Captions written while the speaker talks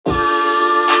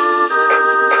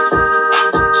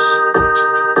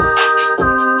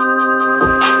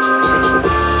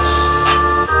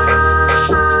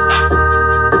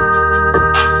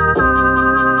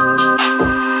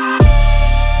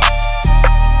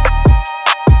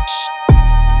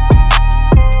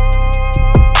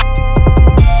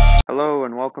Hello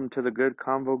and welcome to the Good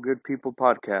Convo Good People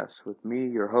podcast with me,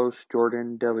 your host,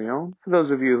 Jordan DeLeon. For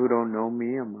those of you who don't know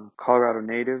me, I'm a Colorado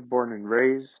native, born and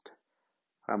raised.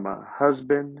 I'm a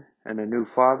husband and a new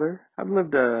father. I've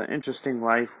lived an interesting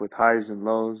life with highs and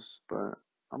lows, but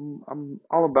I'm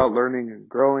all about learning and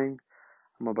growing.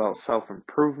 I'm about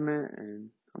self-improvement, and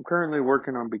I'm currently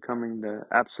working on becoming the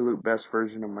absolute best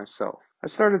version of myself. I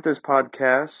started this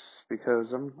podcast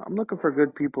because I'm looking for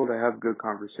good people to have good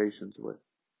conversations with.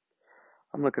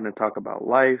 I'm looking to talk about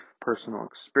life, personal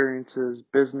experiences,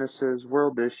 businesses,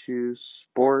 world issues,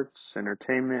 sports,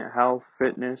 entertainment, health,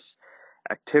 fitness,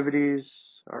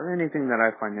 activities, or anything that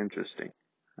I find interesting.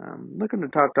 I'm looking to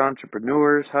talk to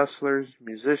entrepreneurs, hustlers,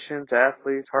 musicians,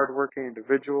 athletes, hardworking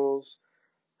individuals,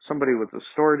 somebody with a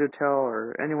story to tell,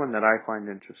 or anyone that I find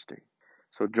interesting.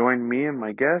 So join me and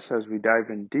my guests as we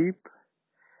dive in deep.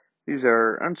 These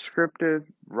are unscripted,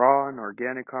 raw, and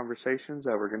organic conversations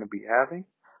that we're going to be having.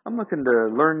 I'm looking to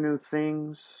learn new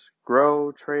things,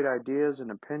 grow, trade ideas and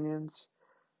opinions,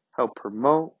 help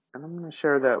promote, and I'm going to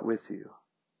share that with you.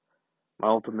 My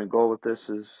ultimate goal with this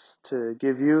is to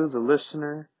give you, the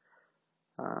listener,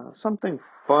 something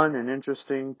fun and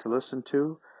interesting to listen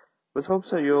to, with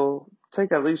hopes that you'll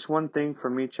take at least one thing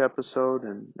from each episode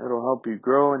and it'll help you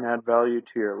grow and add value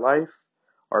to your life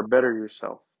or better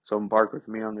yourself. So embark with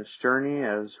me on this journey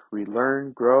as we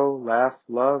learn, grow, laugh,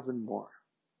 love, and more.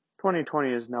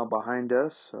 2020 is now behind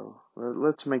us, so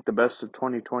let's make the best of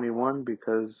 2021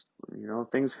 because,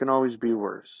 things can always be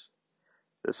worse.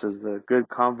 This is the Good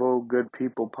Convo, Good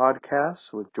People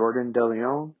podcast with Jordan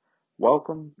DeLeon.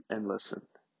 Welcome and listen.